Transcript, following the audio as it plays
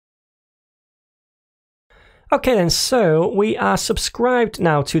Okay then, so we are subscribed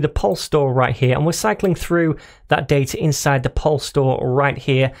now to the poll store right here, and we're cycling through that data inside the poll store right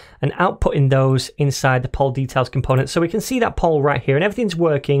here and outputting those inside the poll details component. So we can see that poll right here and everything's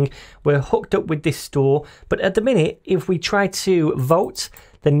working. We're hooked up with this store, but at the minute, if we try to vote,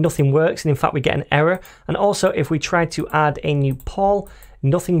 then nothing works, and in fact we get an error. And also if we try to add a new poll,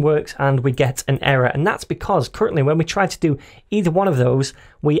 nothing works and we get an error. And that's because currently when we try to do either one of those,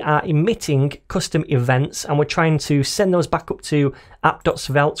 we are emitting custom events and we're trying to send those back up to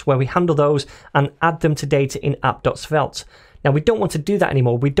app.svelte, where we handle those and add them to data in app.svelte. Now we don't want to do that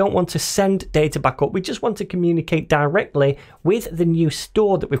anymore. We don't want to send data back up. We just want to communicate directly with the new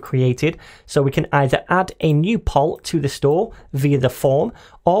store that we've created. So we can either add a new poll to the store via the form,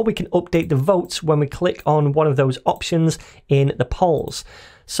 or we can update the votes when we click on one of those options in the polls.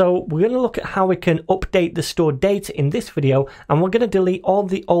 So we're going to look at how we can update the stored data in this video, and we're going to delete all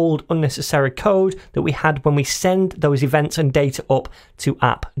the old unnecessary code that we had when we send those events and data up to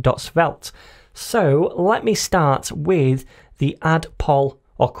app.svelte. So let me start with the add poll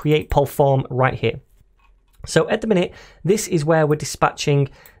or create poll form right here. So at the minute, this is where we're dispatching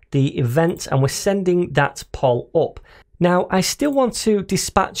the event and we're sending that poll up. Now, I still want to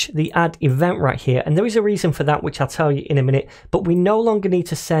dispatch the add event right here, and there is a reason for that, which I'll tell you in a minute, but we no longer need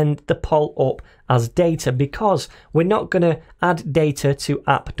to send the poll up as data because we're not going to add data to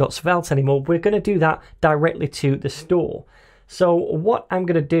app.svelte anymore. We're going to do that directly to the store. So what I'm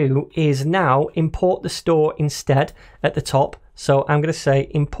going to do is now import the store instead at the top. So I'm going to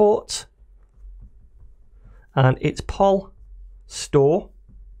say import, and it's poll store,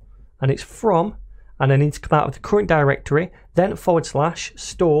 and it's from, and I need to come out of the current directory, then /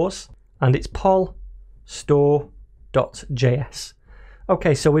 stores, and it's poll store.js.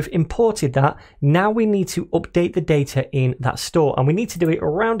 Okay, so we've imported that. Now we need to update the data in that store, and we need to do it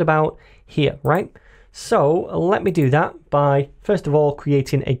around about here, right? So let me do that by, first of all,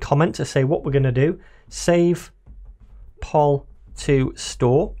 creating a comment to say what we're going to do. Save poll to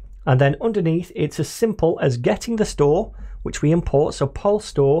store. And then underneath, it's as simple as getting the store, which we import. So poll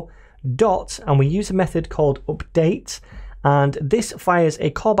store dot, and we use a method called update. And this fires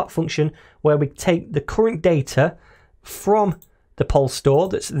a callback function where we take the current data from the poll store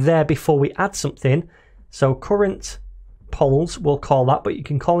that's there before we add something. So current polls, we'll call that, but you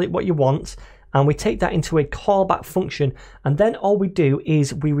can call it what you want. And we take that into a callback function, and then all we do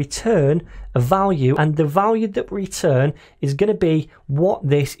is we return a value, and the value that we return is going to be what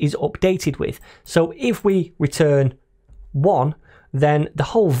this is updated with. So if we return 1, then the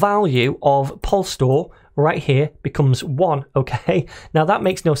whole value of poll store right here becomes 1, okay? Now that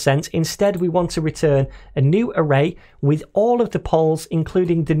makes no sense. Instead, we want to return a new array with all of the polls,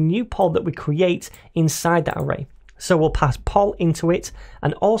 including the new poll that we create inside that array. So we'll pass poll into it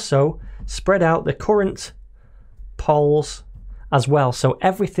and also spread out the current polls as well. So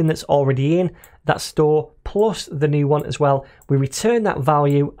everything that's already in that store plus the new one as well, we return that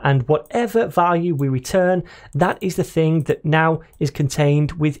value, and whatever value we return, that is the thing that now is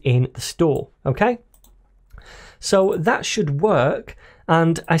contained within the store, okay? So that should work.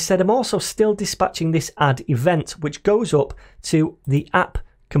 And I said I'm also still dispatching this add event, which goes up to the app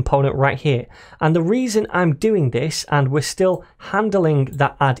component right here. And the reason I'm doing this and we're still handling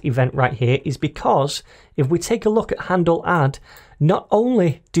that add event right here is because if we take a look at handle add, not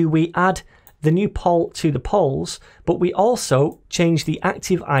only do we add the new poll to the polls, but we also change the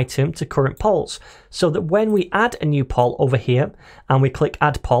active item to current polls, so that when we add a new poll over here and we click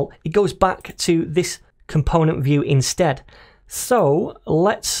add poll, it goes back to this component view instead. So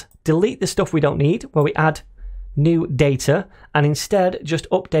let's delete the stuff we don't need where we add new data and instead just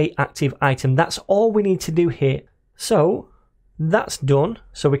update active item. That's all we need to do here. So that's done.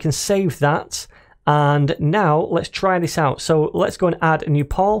 So we can save that. And now let's try this out. So let's go and add a new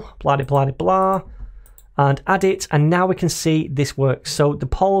poll, blah, blah, blah, blah, and add it. And now we can see this works. So the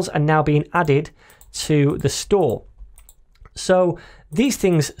polls are now being added to the store. So these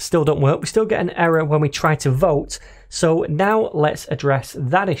things still don't work. We still get an error when we try to vote. So now let's address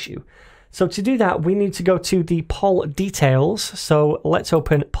that issue. So to do that, we need to go to the poll details. So let's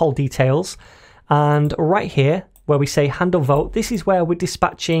open poll details. And right here, where we say handle vote, this is where we're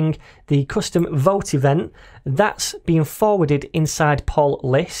dispatching the custom vote event that's being forwarded inside poll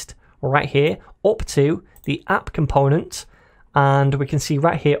list right here up to the app component. And we can see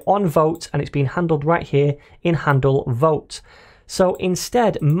right here on vote, and it's being handled right here in handle vote. So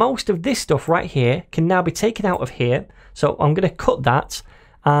instead, most of this stuff right here can now be taken out of here. So I'm going to cut that.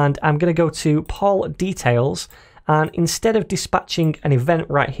 And I'm going to go to poll details, and instead of dispatching an event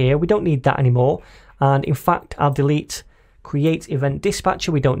right here, we don't need that anymore. And in fact, I'll delete create event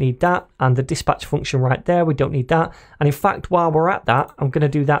dispatcher, we don't need that, and the dispatch function right there, we don't need that. And in fact, while we're at that, I'm going to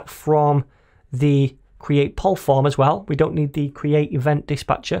do that from the create poll form as well. We don't need the create event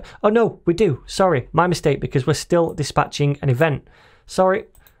dispatcher. Oh no, we do. Sorry, my mistake, because we're still dispatching an event. Sorry,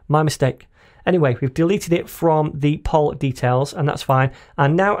 my mistake. Anyway, we've deleted it from the poll details, and that's fine.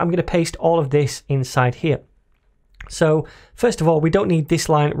 And now I'm going to paste all of this inside here. So first of all, we don't need this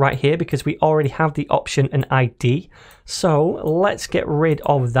line right here because we already have the option and ID. So let's get rid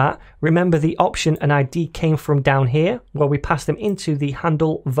of that. Remember, the option and ID came from down here where we passed them into the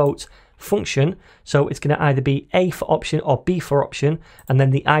handle vote function. So it's going to either be A for option or B for option, and then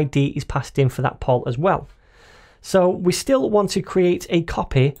the ID is passed in for that poll as well. So we still want to create a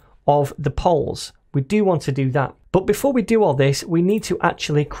copy of the polls. We do want to do that. But before we do all this, we need to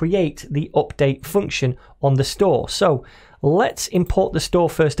actually create the update function on the store. So let's import the store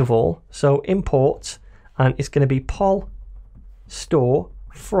first of all. So import, and it's going to be poll store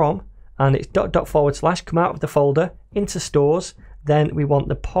from, and it's .. come out of the folder into stores. Then we want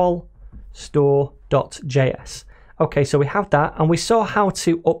the poll store.js. Okay, so we have that, and we saw how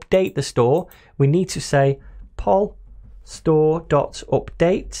to update the store. We need to say poll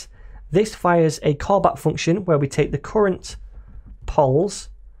store.update. This fires a callback function where we take the current polls,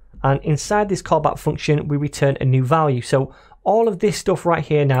 and inside this callback function we return a new value. So all of this stuff right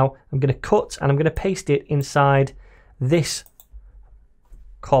here now I'm going to cut and I'm going to paste it inside this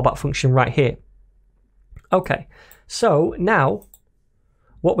callback function right here. Okay, so now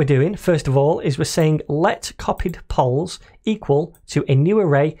what we're doing first of all is we're saying let copied polls equal to a new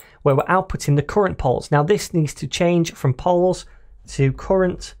array where we're outputting the current polls. Now this needs to change from polls to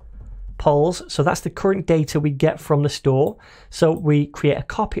current polls. So that's the current data we get from the store. So we create a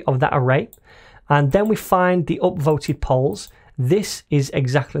copy of that array, and then we find the upvoted polls. This is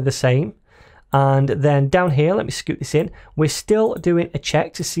exactly the same. And then down here, let me scoot this in, we're still doing a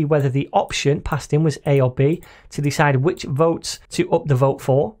check to see whether the option passed in was A or B to decide which votes to up the vote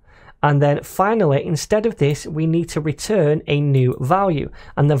for. And then finally, instead of this, we need to return a new value.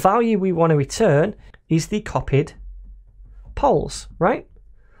 And the value we want to return is the copied polls, right?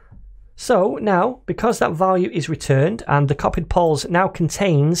 So now, because that value is returned and the copied polls now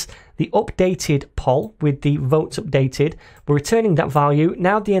contains the updated poll with the votes updated, we're returning that value.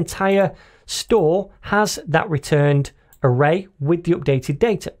 Now the entire store has that returned array with the updated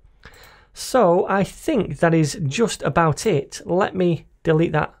data. So I think that is just about it. Let me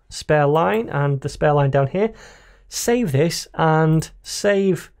delete that spare line and the spare line down here. Save this and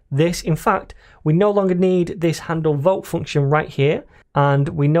save this. In fact, we no longer need this handle vote function right here. And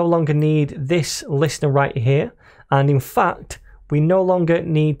we no longer need this listener right here. And in fact, we no longer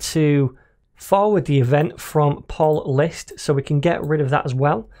need to forward the event from poll list. So we can get rid of that as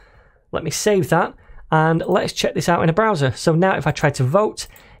well. Let me save that. And let's check this out in a browser. So now if I try to vote,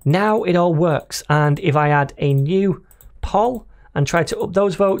 now it all works. And if I add a new poll and try to up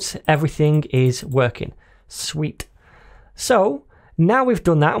those votes, everything is working. Sweet. So now we've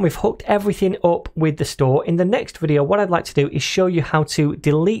done that and we've hooked everything up with the store. In the next video, what I'd like to do is show you how to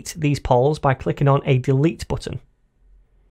delete these polls by clicking on a delete button.